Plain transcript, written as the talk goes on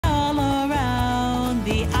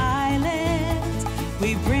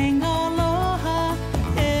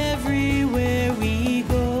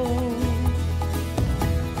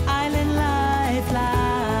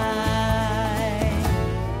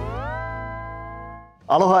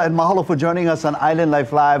Aloha and mahalo for joining us on Island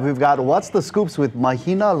Life Live. We've got What's the Scoops with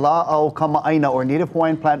Mahina La'au Kama'aina, or Native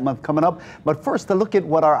Hawaiian Plant Month, coming up. But first, a look at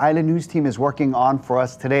what our Island News team is working on for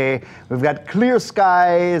us today. We've got clear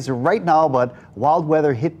skies right now, but wild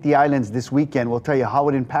weather hit the islands this weekend. We'll tell you how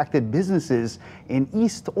it impacted businesses in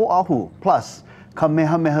East Oahu. Plus,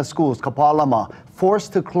 Kamehameha Schools, Kapalama,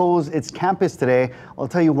 forced to close its campus today. I'll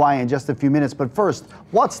tell you why in just a few minutes. But first,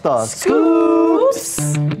 what's the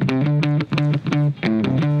Scoops?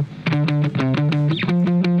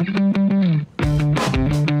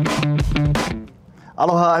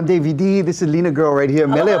 Aloha, I'm Davey D. This is Lena Girl right here.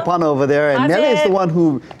 Mele Apana over there. And Mele is the one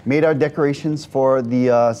who made our decorations for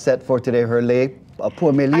the set for today. Her lei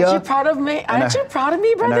puamelia. Aren't you proud of me? Aren't you proud of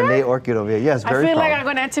me, brother? And our lei orchid over here. Yes, very proud. I feel like I'm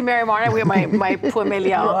going to enter Mary Martin with my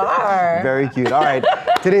puamelia. You are. Very cute. All right.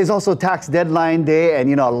 Today is also tax deadline day. And,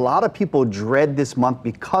 you know, a lot of people dread this month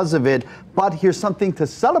because of it. But here's something to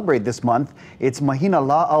celebrate this month. It's Mahina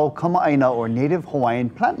La'au Kama'aina, or Native Hawaiian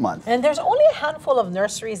Plant Month. And there's only a handful of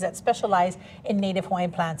nurseries that specialize in Native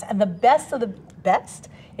Hawaiian plants. And the best of the best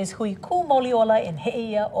is Huiku Moliola in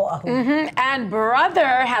He'eia, Oahu. And brother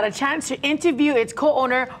had a chance to interview its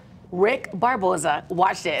co-owner, Rick Barboza.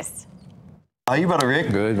 Watch this. How are you, brother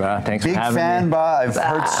Rick? Good, bro. Thanks Big for having me. fan, bro. I've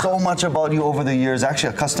heard so much about you over the years.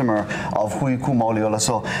 Actually, a customer of Huiku Moliola.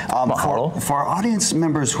 So, for our audience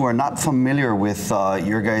members who are not familiar with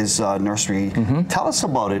your guys' nursery, tell us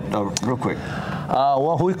about it real quick.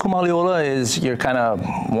 Well, Huiku Moliola is your kind of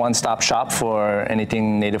one-stop shop for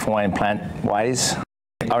anything Native Hawaiian plant-wise.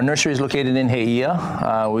 Our nursery is located in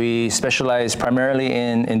He'eia. We specialize primarily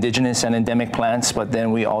in indigenous and endemic plants, but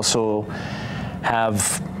then we also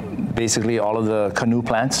have basically all of the canoe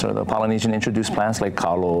plants, or the Polynesian introduced plants, like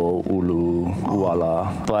kalo, ulu,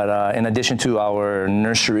 uala. But in addition to our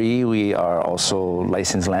nursery, we are also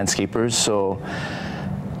licensed landscapers. So,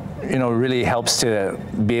 you know, it really helps to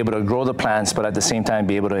be able to grow the plants, but at the same time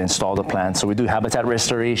be able to install the plants. So we do habitat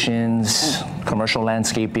restorations, commercial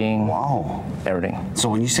landscaping, everything. So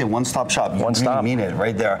when you say one-stop shop, you really mean it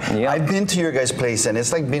right there. Yep. I've been to your guys' place, and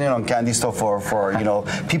it's like being on candy store for you know,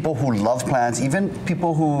 people who love plants, even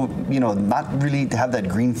people who, you know, not really have that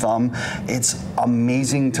green thumb. It's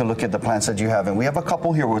amazing to look at the plants that you have, and we have a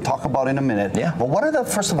couple here we'll talk about in a minute. Yeah. But what are the,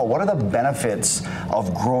 first of all, what are the benefits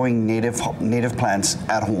of growing native plants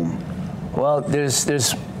at home? Well,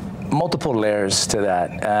 there's multiple layers to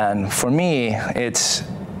that, and for me, it's,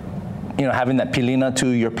 you know, having that pilina to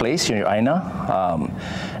your place, your aina,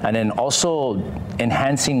 and then also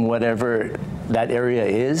enhancing whatever that area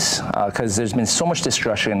is, because there's been so much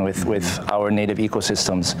destruction with our native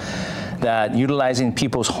ecosystems, that utilizing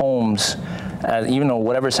people's homes, even though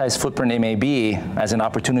whatever size footprint it may be, as an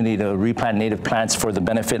opportunity to replant native plants for the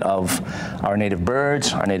benefit of our native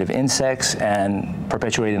birds, our native insects, and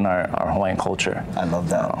perpetuating our Hawaiian culture. I love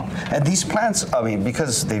that. And these plants, I mean,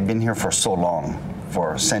 because they've been here for so long,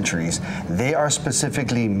 for centuries, they are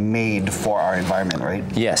specifically made for our environment, right?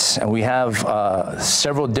 Yes, and we have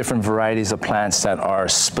several different varieties of plants that are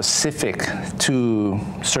specific to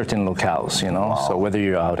certain locales, you know? So whether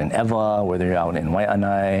you're out in Ewa, whether you're out in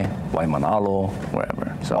Waianae, Waimanalo,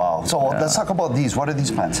 wherever. So, So let's talk about these. What are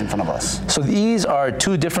these plants in front of us? So these are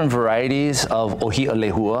two different varieties of Ohia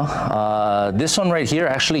lehua. This one right here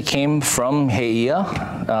actually came from He'eia,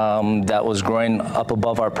 that was growing up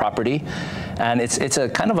above our property. And it's a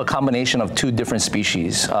kind of a combination of two different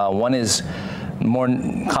species. One is more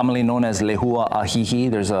commonly known as lehua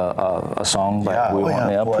ahihi. There's a song by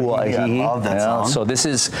Pua Ahihi. I love that song. So this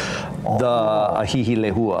is the ahihi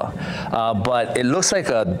lehua. But it looks like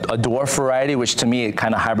a dwarf variety, which to me it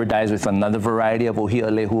kind of hybridized with another variety of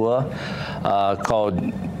Ohia lehua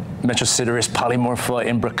called Metrosideris polymorpha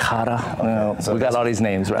imbricata. We got all these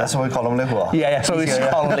names, right? That's what we call them, lehua. Yeah, so we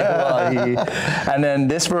call them lehua. And then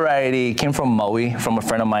this variety came from Maui, from a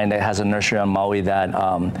friend of mine that has a nursery on Maui that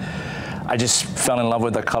I just fell in love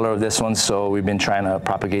with the color of this one, so we've been trying to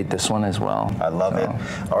propagate this one as well. I love it.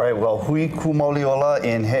 All right, well, Huiku Moliola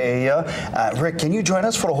in He'eia. Rick, can you join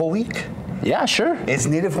us for the whole week? Yeah, sure. It's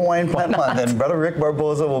Native Hawaiian Plant Month, and Brother Rick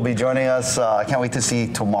Barboza will be joining us. I can't wait to see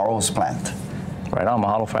tomorrow's plant. Right on.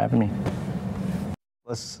 Mahalo for having me. It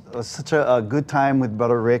was such a good time with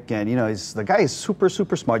Brother Rick, and you know, the guy is super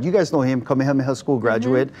smart. You guys know him, Kamehameha School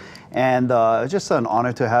graduate, and it's just an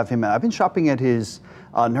honor to have him. I've been shopping at his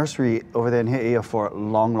nursery over there in He'eia for a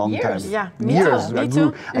long time. Yeah, years. Me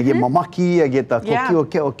too. I get mamaki, I get the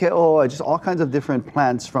kokio ke'o, just all kinds of different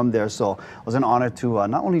plants from there. So it was an honor to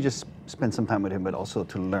not only just spend some time with him, but also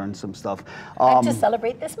to learn some stuff. And to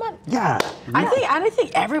celebrate this month. Yeah. I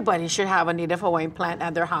think everybody should have a native Hawaiian plant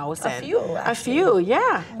at their house. A few, A few,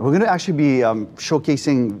 yeah. We're going to actually be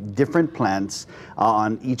showcasing different plants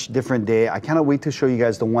on each different day. I cannot wait to show you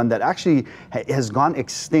guys the one that actually has gone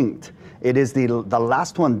extinct. It is the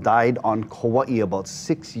last one died on Kauai about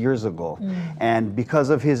 6 years ago. And because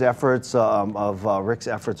of his efforts, Rick's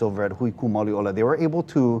efforts over at Hui Kumaliola, they were able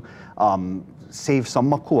to save some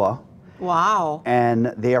makua. Wow.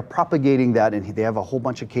 And they are propagating that, and they have a whole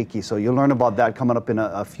bunch of keiki. So you'll learn about that coming up in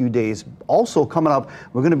a few days. Also coming up,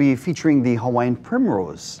 we're going to be featuring the Hawaiian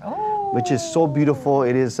primrose, which is so beautiful.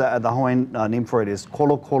 It is, the Hawaiian name for it is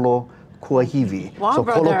Kolo Kolo Kuahivi. Wow, so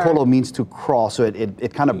brother. Kolo Kolo means to crawl, so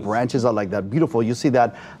it kind of branches out like that. Beautiful. You'll see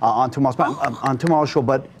that on tomorrow's show.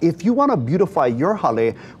 But if you want to beautify your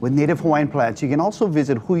hale with native Hawaiian plants, you can also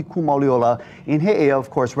visit Hui Kumaliola in He'ea,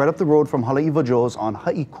 of course, right up the road from Haleiwa Joe's on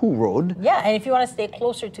Ha'iku Road. Yeah, and if you want to stay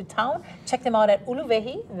closer to town, check them out at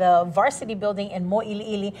Uluwehi, the varsity building in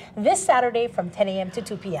Mo'iliili, this Saturday from 10 a.m. to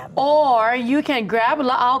 2 p.m. Or you can grab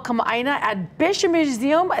La'au Kama'aina at Bishop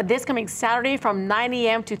Museum this coming Saturday from 9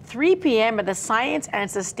 a.m. to 3 p.m. at the Science and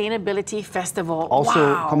Sustainability Festival.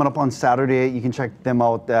 Also, wow. coming up on Saturday, you can check them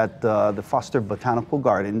out at the Foster Botanical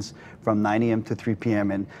Gardens from 9 a.m. to 3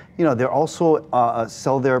 p.m. And, you know, they're also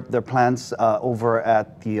sell their plants over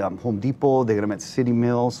at the Home Depot. They get them at City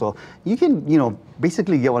Mill. So you can, you know,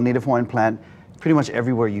 basically get a native Hawaiian plant pretty much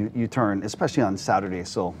everywhere you turn, especially on Saturday.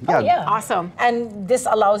 So, yeah. Oh, yeah. Awesome. And this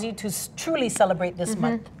allows you to truly celebrate this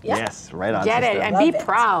month. Yeah. Yes, right on. Get sister. it and Love be it.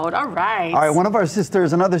 proud. All right. All right, one of our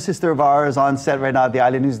sisters, another sister of ours on set right now at the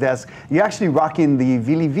Island News Desk. You're actually rocking the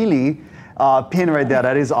Vili Vili pin right there.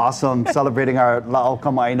 That is awesome. Celebrating our La'au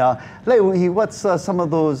Kama'aina. Lei, what's some of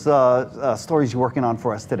those stories you're working on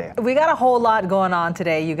for us today? We got a whole lot going on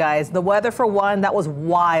today, you guys. The weather, for one, that was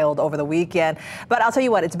wild over the weekend. But I'll tell you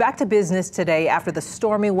what, it's back to business today after the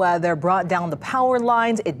stormy weather brought down the power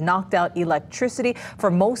lines. It knocked out electricity for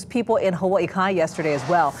most people in Hawaii Kai yesterday as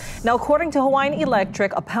well. Now, according to Hawaiian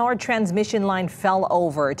Electric, a power transmission line fell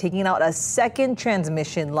over, taking out a second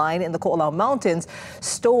transmission line in the Ko'olau Mountains.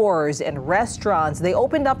 Stores and restaurants, they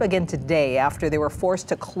opened up again today after they were forced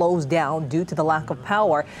to close down due to the lack of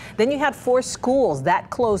power. Then you had 4 schools that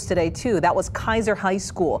closed today too. That was Kaiser High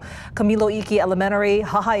School, Camilo Iki Elementary,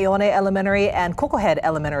 Hahaione Elementary, and Kokohead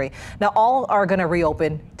Elementary. Now all are going to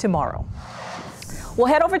reopen tomorrow. We'll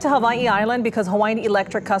head over to Hawaii Island because Hawaiian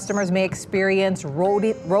Electric customers may experience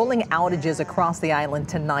rolling outages across the island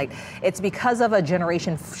tonight. It's because of a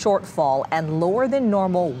generation shortfall and lower than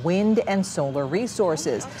normal wind and solar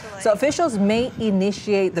resources. So officials may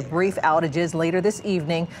initiate the brief outages later this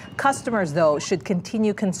evening. Customers, though, should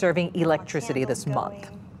continue conserving electricity this month.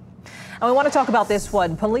 And we want to talk about this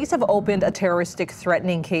one. Police have opened a terroristic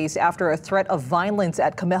threatening case after a threat of violence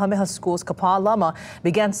at Kamehameha School's Kapalama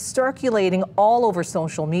began circulating all over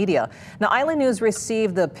social media. Now, Island News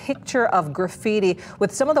received the picture of graffiti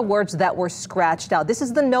with some of the words that were scratched out. This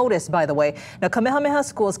is the notice, by the way. Now, Kamehameha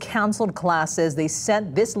School's canceled classes. They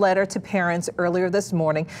sent this letter to parents earlier this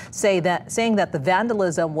morning saying that the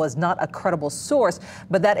vandalism was not a credible source,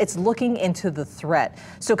 but that it's looking into the threat.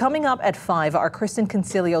 So coming up at 5, our Kristen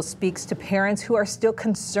Concilio speaks to parents who are still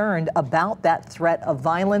concerned about that threat of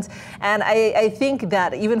violence. And I think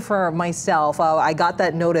that even for myself, I got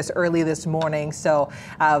that notice early this morning, so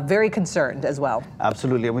very concerned as well.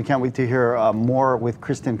 Absolutely, and we can't wait to hear more with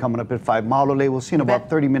Kristen coming up at 5. Mahalo, Lei. We'll see in about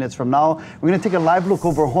 30 minutes from now. We're going to take a live look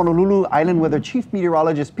over Honolulu Island, where their Chief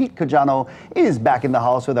Meteorologist Pete Cajano is back in the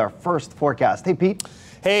house with our first forecast. Hey, Pete.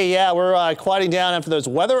 Hey, yeah, we're quieting down after those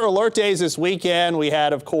weather alert days this weekend. We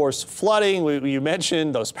had, of course, flooding. You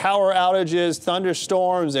mentioned those power outages,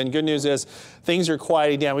 thunderstorms, and good news is things are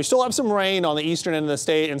quieting down. We still have some rain on the eastern end of the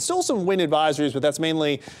state and still some wind advisories, but that's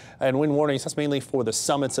mainly, and wind warnings, that's mainly for the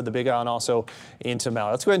summits of the Big Island, also into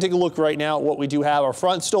Maui. Let's go ahead and take a look right now at what we do have. Our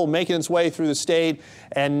front still making its way through the state,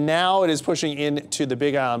 and now it is pushing into the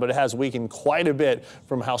Big Island, but it has weakened quite a bit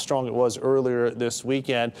from how strong it was earlier this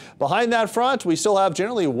weekend. Behind that front, we still have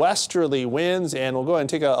generally westerly winds, and we'll go ahead and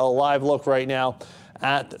take a live look right now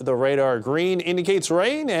at the radar. Green indicates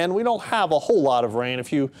rain, and we don't have a whole lot of rain. A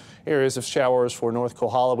few areas of showers for North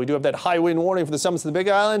Kohala. We do have that high wind warning for the summits of the Big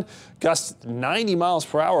Island. Gusts 90 miles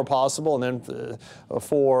per hour possible. And then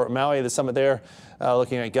for Maui, the summit there,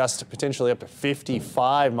 looking at gusts potentially up to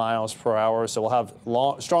 55 miles per hour. So we'll have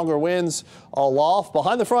stronger winds aloft.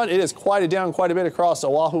 Behind the front, it is quieted down quite a bit across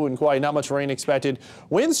Oahu and Kauai. Not much rain expected.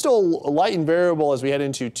 Winds still light and variable as we head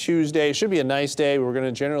into Tuesday. Should be a nice day. We're going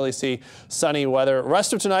to generally see sunny weather.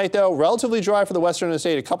 Rest of tonight, though, relatively dry for the western of the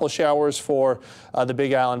state. A couple showers for the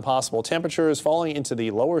Big Island possible. Temperatures falling into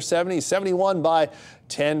the lower 70s, 71 by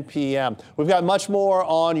 10 p.m. We've got much more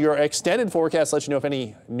on your extended forecast. Let you know if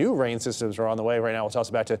any new rain systems are on the way. Right now, we'll toss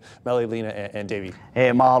it back to Melly, Lena, and Davey. Hey,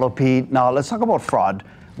 mahalo, Pete. Now, let's talk about fraud.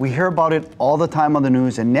 We hear about it all the time on the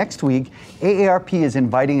news, and next week, AARP is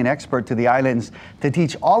inviting an expert to the islands to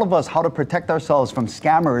teach all of us how to protect ourselves from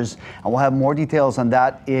scammers, and we'll have more details on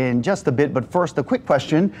that in just a bit. But first, a quick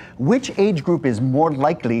question. Which age group is more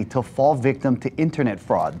likely to fall victim to internet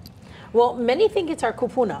fraud? Well, many think it's our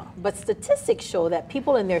kupuna, but statistics show that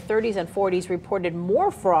people in their 30s and 40s reported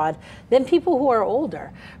more fraud than people who are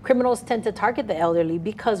older. Criminals tend to target the elderly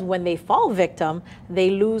because when they fall victim, they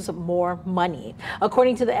lose more money.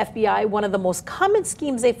 According to the FBI, one of the most common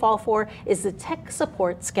schemes they fall for is the tech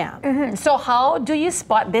support scam. So how do you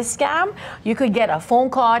spot this scam? You could get a phone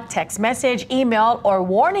call, text message, email, or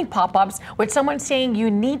warning pop-ups with someone saying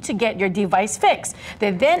you need to get your device fixed.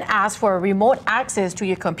 They then ask for remote access to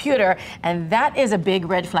your computer, and that is a big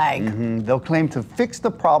red flag. They'll claim to fix the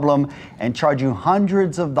problem and charge you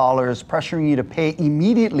hundreds of dollars, pressuring you to pay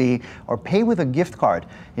immediately or pay with a gift card.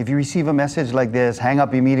 If you receive a message like this, hang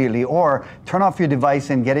up immediately or turn off your device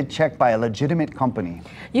and get it checked by a legitimate company.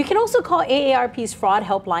 You can also call AARP's fraud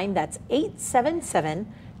helpline. That's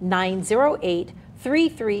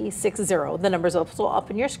 877-908-3360. The number is also up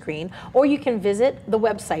on your screen, or you can visit the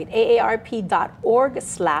website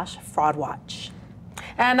aarp.org/fraudwatch.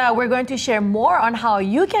 And we're going to share more on how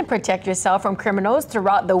you can protect yourself from criminals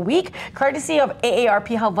throughout the week, courtesy of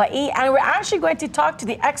AARP Hawaii. And we're actually going to talk to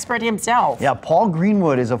the expert himself. Yeah, Paul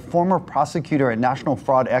Greenwood is a former prosecutor and national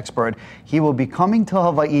fraud expert. He will be coming to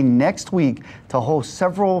Hawaii next week to host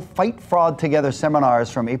several Fight Fraud Together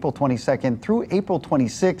seminars from April 22nd through April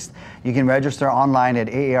 26th. You can register online at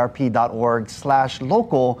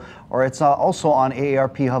aarp.org/local, or it's also on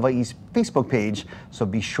AARP Hawaii's Facebook page, so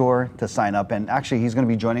be sure to sign up. And actually, he's going to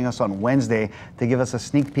be joining us on Wednesday to give us a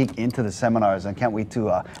sneak peek into the seminars. I can't wait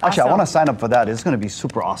to, actually, I want to sign up for that. It's going to be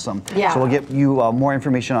super awesome. Yeah. So we'll get you more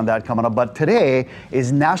information on that coming up. But today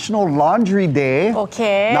is National Laundry Day.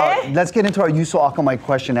 Okay. Now, let's get into our Yuso Akamai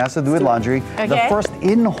question. It has to do with laundry. Okay. The first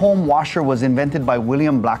in-home washer was invented by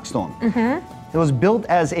William Blackstone. It was built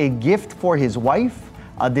as a gift for his wife,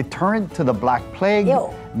 a deterrent to the Black Plague,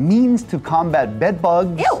 means to combat bed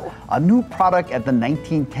bugs, a new product at the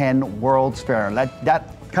 1910 World's Fair. Let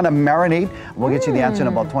that kind of marinate. We'll get you the answer in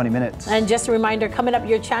about 20 minutes. And just a reminder, coming up,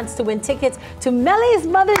 your chance to win tickets to Mele's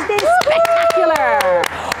Mother's Day Spectacular.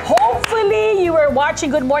 Hopefully you were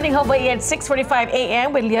watching Good Morning Hawaii at 6:45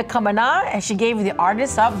 a.m. with Leah Kamana, and she gave you the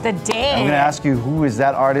artist of the day. I'm going to ask you who is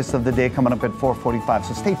that artist of the day coming up at 4:45.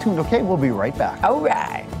 So stay tuned, okay? We'll be right back. All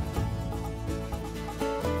right.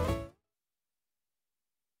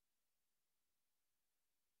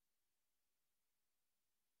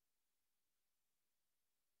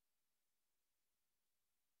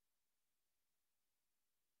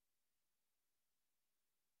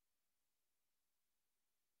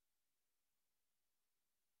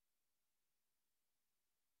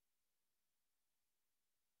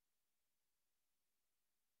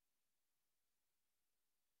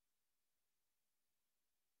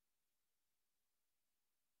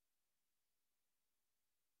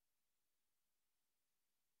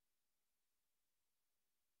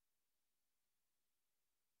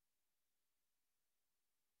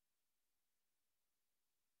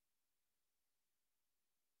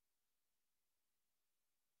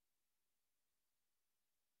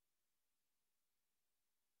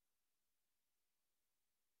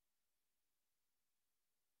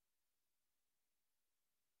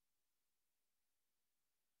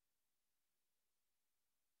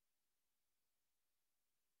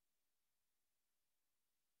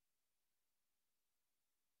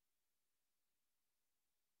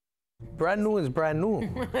 Brand new is brand new.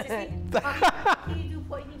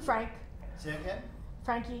 Frank. Say again?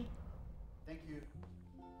 Frankie. Thank you.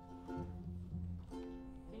 Can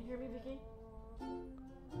you hear me, Vicky?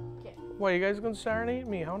 Okay. Why, you guys gonna serenade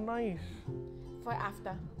me? How nice. For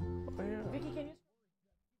after. Oh, yeah. Vicky, can you?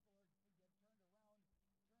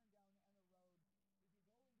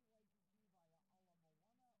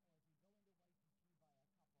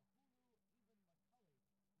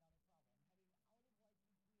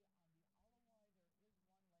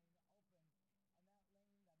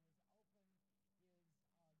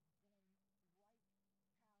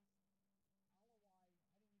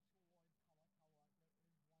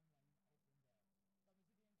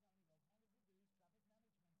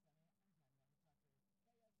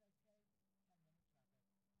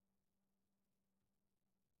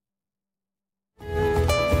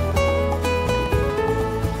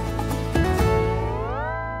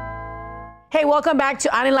 Okay, welcome back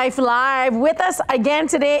to Island Life Live. With us again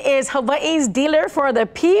today is Hawaii's dealer for the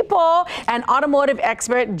people and automotive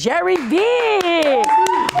expert, Jerry V.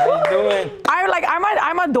 How you doing?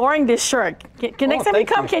 I'm adoring this shirt. Can next time you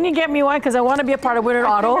come, can you get me one? Because I want to be a part of Winter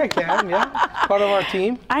Auto. I can, yeah. Part of our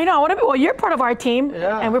team. I know. I want to be. Well, you're part of our team,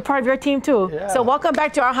 Yeah. and we're part of your team too. Yeah. So welcome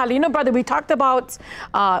back to our Halino, brother. We talked about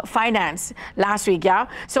finance last week, yeah.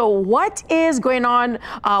 So what is going on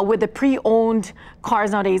with the pre-owned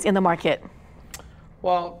cars nowadays in the market?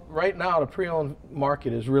 Well, right now the pre-owned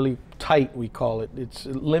market is really tight, we call it. It's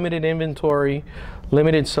limited inventory,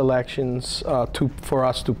 limited selections for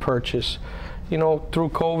us to purchase. You know, through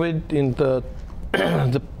COVID, in the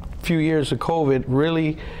few years of COVID,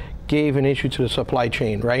 really gave an issue to the supply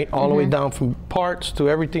chain, right? All the way down from parts to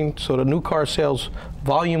everything. So the new car sales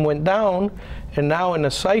volume went down, and now in the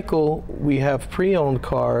cycle, we have pre-owned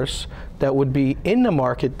cars that would be in the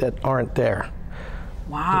market that aren't there.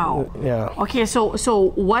 Wow. Yeah. Okay, so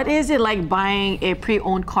what is it like buying a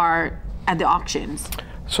pre-owned car at the auctions?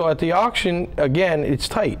 So at the auction, again, it's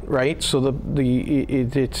tight, right? So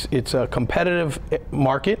it's a competitive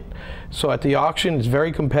market. So at the auction, it's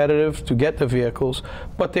very competitive to get the vehicles,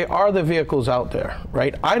 but there are the vehicles out there,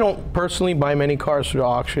 right? I don't personally buy many cars through the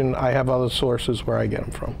auction. I have other sources where I get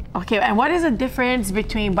them from. Okay, and what is the difference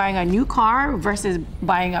between buying a new car versus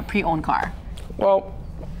buying a pre-owned car? Well,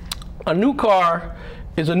 a new car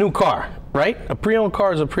is a new car, right? A pre-owned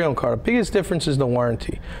car is a pre-owned car. The biggest difference is the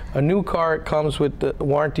warranty. A new car, it comes with the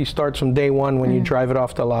warranty starts from day one when you drive it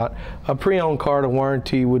off the lot. A pre-owned car, the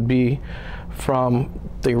warranty would be from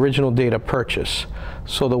the original date of purchase.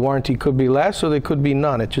 So the warranty could be less or there could be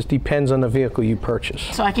none. It just depends on the vehicle you purchase.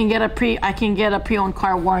 So I can get a pre-owned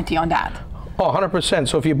car warranty on that. Oh, 100%.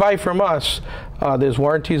 So if you buy from us, there's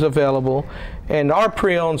warranties available. And our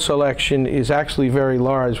pre-owned selection is actually very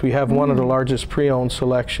large. We have one of the largest pre-owned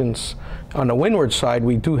selections on the windward side.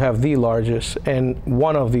 We do have the largest and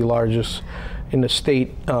one of the largest in the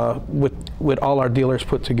state with all our dealers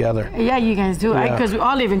put together. Yeah, you guys do. Yeah. Because we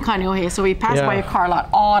all live in Kaneohe, so we pass by a car lot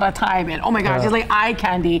all the time. And oh my gosh, it's like eye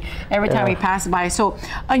candy every time we pass by. So,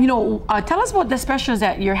 tell us about the specials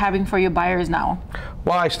that you're having for your buyers now.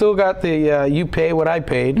 Well, I still got the you pay what I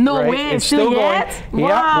paid. No right? way, it's still going. yet? Yeah,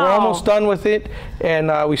 Wow. we're almost done with it,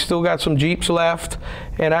 and we still got some Jeeps left.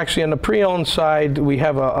 And actually, on the pre-owned side, we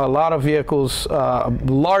have a lot of vehicles, a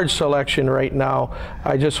large selection right now.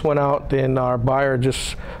 I just went out, and our buyer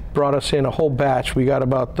just brought us in a whole batch. We got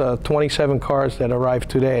about 27 cars that arrived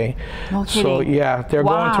today. No kidding. So yeah, they're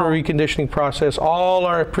going through a reconditioning process. All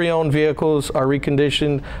our pre-owned vehicles are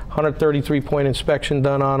reconditioned, 133-point inspection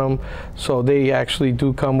done on them. So they actually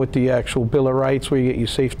do come with the actual bill of rights where you get your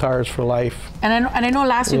safe tires for life. And I know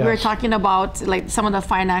last week we were talking about like some of the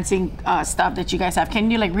financing stuff that you guys have.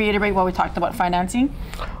 Can you like reiterate what we talked about financing?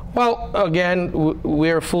 Well, again,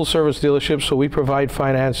 we're a full-service dealership, so we provide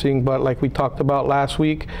financing. But like we talked about last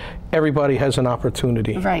week, everybody has an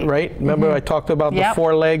opportunity, right? Remember I talked about the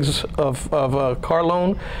 4 legs of a car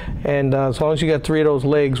loan, and as long as you got 3 of those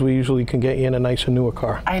legs, we usually can get you in a nicer, newer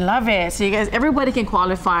car. I love it. So you guys, everybody can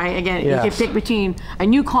qualify. Again, you can pick between a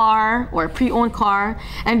new car or a pre-owned car.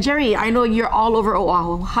 And Jerry, I know you're all over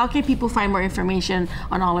Oahu. How can people find more information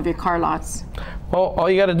on all of your car lots? Well, all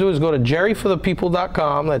you got to do is go to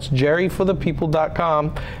jerryforthepeople.com. That's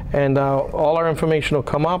jerryforthepeople.com, and all our information will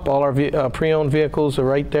come up. All our pre-owned vehicles are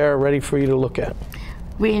right there, ready for you to look at.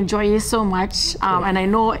 We enjoy you so much, and I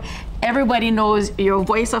know everybody knows your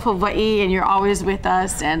voice of Hawaii, and you're always with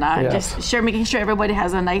us, and just making sure everybody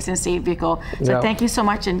has a nice and safe vehicle. So thank you so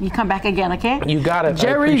much, and you come back again, okay? You got it.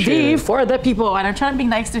 Jerry V for the people, and I'm trying to be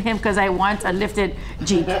nice to him because I want a lifted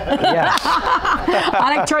Jeep. Yes.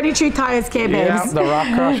 I like 33 tires, K-Babes. Yeah, the rock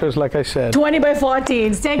crushers, like I said. 20 by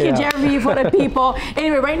 14s. Thank you, Jerry V for the people.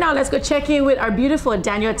 Anyway, right now, let's go check in with our beautiful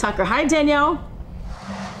Danielle Tucker. Hi, Danielle.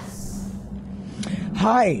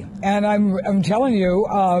 Hi, and I'm telling you,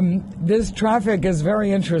 this traffic is very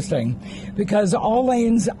interesting because all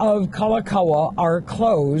lanes of Kalakaua are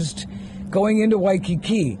closed going into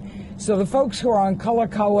Waikiki. So the folks who are on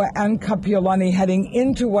Kalakaua and Kapiolani heading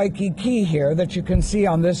into Waikiki here that you can see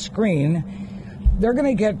on this screen, they're going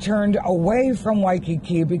to get turned away from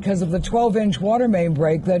Waikiki because of the 12-inch water main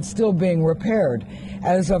break that's still being repaired.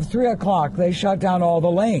 As of 3 o'clock, they shut down all the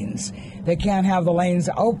lanes. They can't have the lanes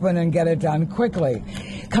open and get it done quickly.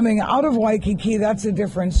 Coming out of Waikiki, that's a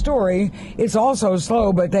different story. It's also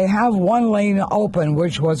slow, but they have one lane open,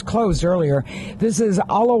 which was closed earlier. This is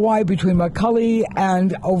Alawai between Macaulay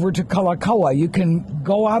and over to Kalakaua. You can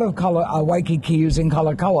go out of Waikiki using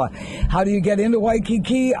Kalakaua. How do you get into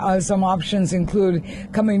Waikiki? Some options include road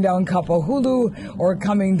coming down Kapahulu or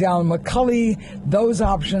coming down McCully, those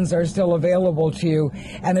options are still available to you.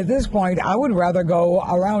 And at this point, I would rather go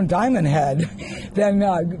around Diamond Head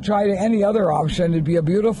than try any other option. It'd be a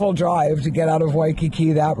beautiful drive to get out of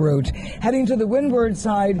Waikiki that route. Heading to the windward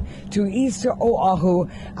side, to east to Oahu,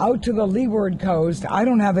 out to the leeward coast, I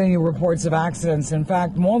don't have any reports of accidents. In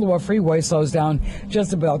fact, Moalua Freeway slows down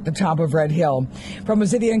just about the top of Red Hill. From the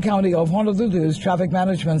City and County of Honolulu's Traffic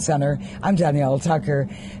Management Center, I'm Danielle Tucker.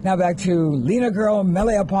 Now back to Lena Girl,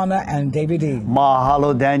 Meleapana, and Davey D.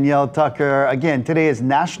 Mahalo, Danielle Tucker. Again, today is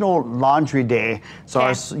National Laundry Day. So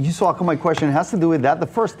you saw my question has to do with that. The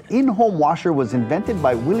first in-home washer was invented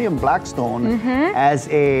by William Blackstone as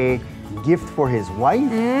a gift for his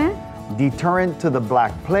wife. Deterrent to the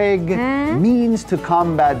Black Plague, means to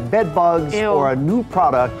combat bed bugs, or a new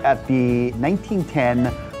product at the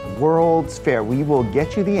 1910 World's Fair. We will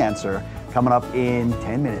get you the answer coming up in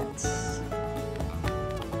 10 minutes.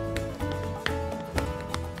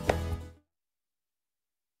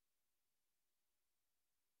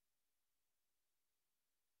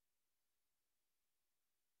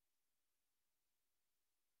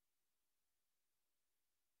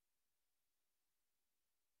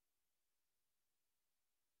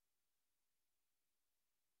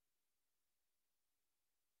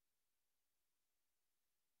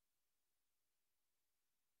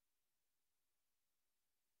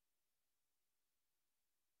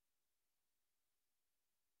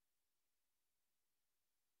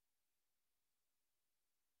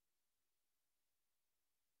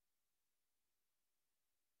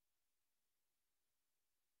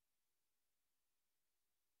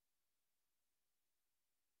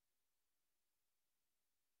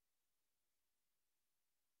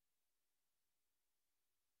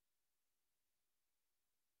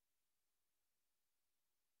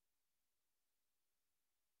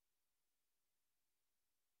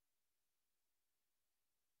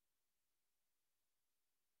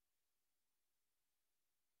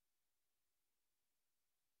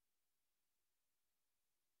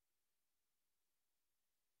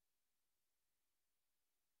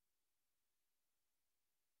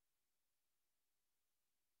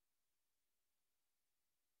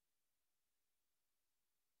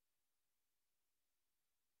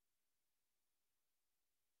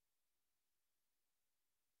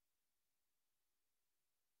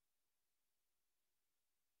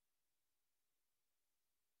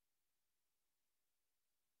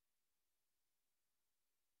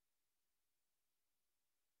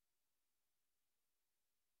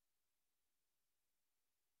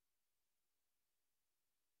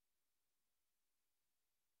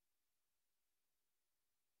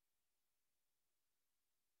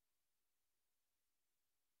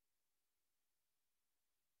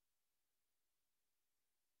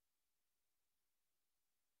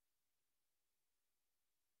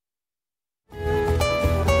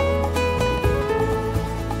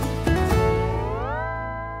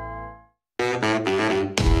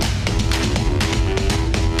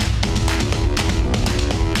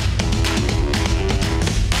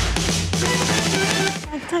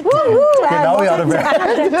 Now we out of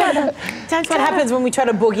breath. That's what happens when we try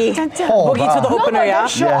to boogie to the opener, yeah?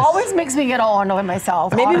 She always makes me get all annoyed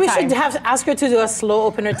myself. Maybe we should ask her to do a slow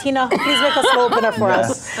opener. Tina, please make a slow opener for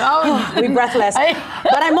us. We breathless.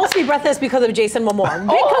 But I'm mostly breathless because of Jason Momoa.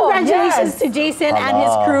 Big congratulations to Jason and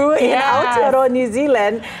his crew in Aotearoa, New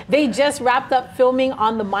Zealand. They just wrapped up filming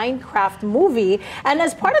on the Minecraft movie. And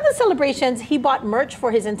as part of the celebrations, he bought merch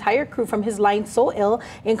for his entire crew from his line So Ill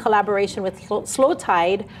in collaboration with Slow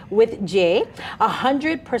Tide with Jay.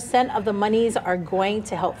 100% of the monies are going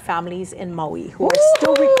to help families in Maui who are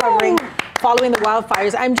still recovering following the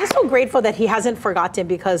wildfires. I'm just so grateful that he hasn't forgotten,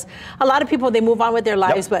 because a lot of people, they move on with their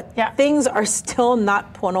lives, but things are still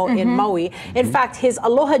not pono in Maui. In fact, his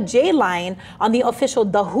Aloha J line on the official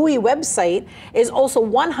Dahui website is also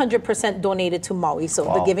 100% donated to Maui. So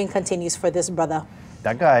the giving continues for this brother.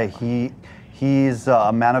 That guy, he's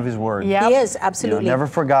a man of his word. Yeah, he is, absolutely. Never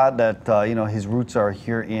forgot that, his roots are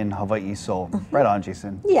here in Hawaii. So right on,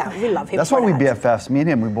 Jason. Yeah, we love him. That's why we BFFs. Me and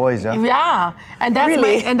him, we boys, yeah? Yeah, and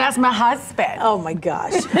that's my husband. Oh my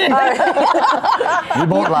gosh. We're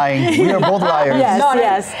both lying. We are both liars.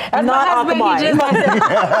 Yes, That's not my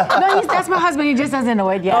husband. That's my husband. He just doesn't know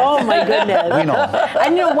it yet. Oh my goodness. We know.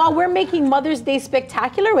 And while we're making Mother's Day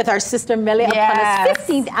spectacular with our sister Mele Apana's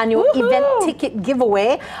 15th annual event ticket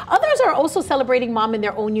giveaway, others are also celebrating mom in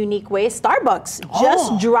their own unique way. Starbucks just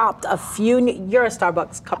dropped a few you're a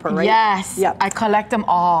Starbucks cupper, right? Yes. Yep. I collect them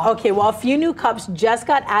all. Okay, well, a few new cups just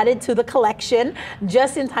got added to the collection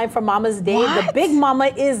just in time for Mama's Day. What? The big mama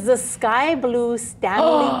is the Sky Blue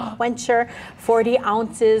Stanley Quencher, 40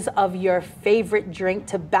 ounces of your favorite drink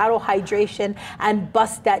to battle hydration and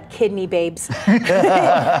bust that kidney, babes.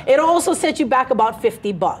 It'll also set you back about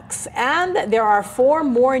 $50. And there are 4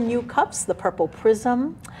 more new cups: the purple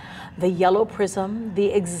prism, the yellow prism, the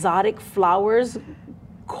exotic flowers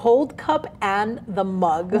cold cup, and the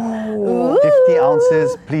mug. Ooh. 50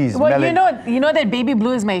 ounces, please. Well, you know that baby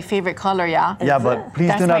blue is my favorite color, yeah? Yeah, but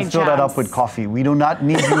please do not fill that up with coffee. We do not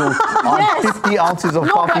need you on 50 ounces of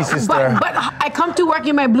coffee, sister. But I come to work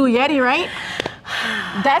in my blue Yeti, right?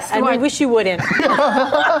 That's and what we wish you wouldn't.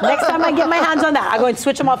 Next time I get my hands on that, I'm going to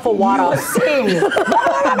switch them up for water. The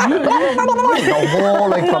whole,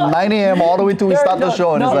 like from 9 a.m. all the way till we start the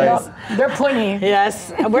show. And it's like, they're plenty.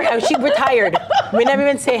 Yes, and we're tired. We never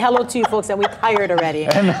even say hello to you folks, and we're tired already.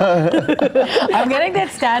 I'm getting that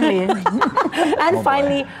Stanley. And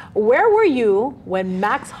finally, where were you when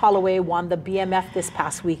Max Holloway won the BMF this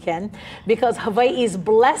past weekend? Because Hawaii's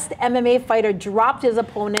blessed MMA fighter dropped his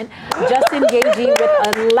opponent, Justin Gagey, with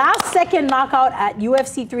a last-second knockout at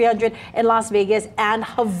UFC 300 in Las Vegas, and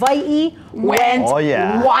Hawaii went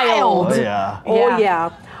wild. Oh, yeah. Oh, yeah.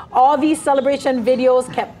 All these celebration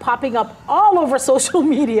videos kept popping up all over social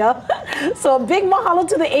media. So a big mahalo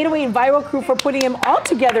to the 808 Viral crew for putting them all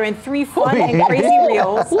together in 3 fun and crazy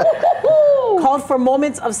reels. Called for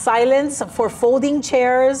moments of silence for folding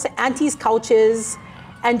chairs, aunties' couches,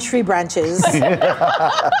 and tree branches.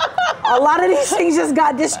 A lot of these things just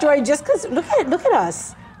got destroyed just because, look at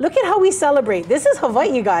us. Look at how we celebrate. This is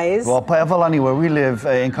Hawaii, guys. Well, Paeavalani, where we live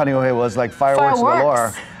in Kaneohe, was like fireworks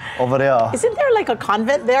galore over there. Isn't there like a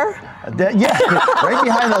convent there? Yeah, right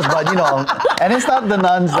behind us, but and it's not the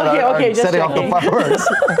nuns that are setting off the fireworks.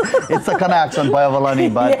 It's the Kanaks on Paeavalani,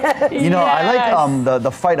 but I like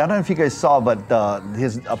the fight. I don't know if you guys saw, but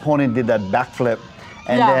his opponent did that backflip.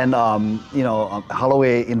 And then,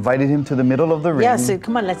 Holloway invited him to the middle of the ring. Yes,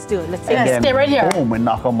 come on, let's do it. Let's stay right here. Boom, and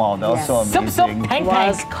knock him out. That was so amazing. It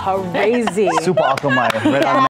was crazy. Super akamai. Right on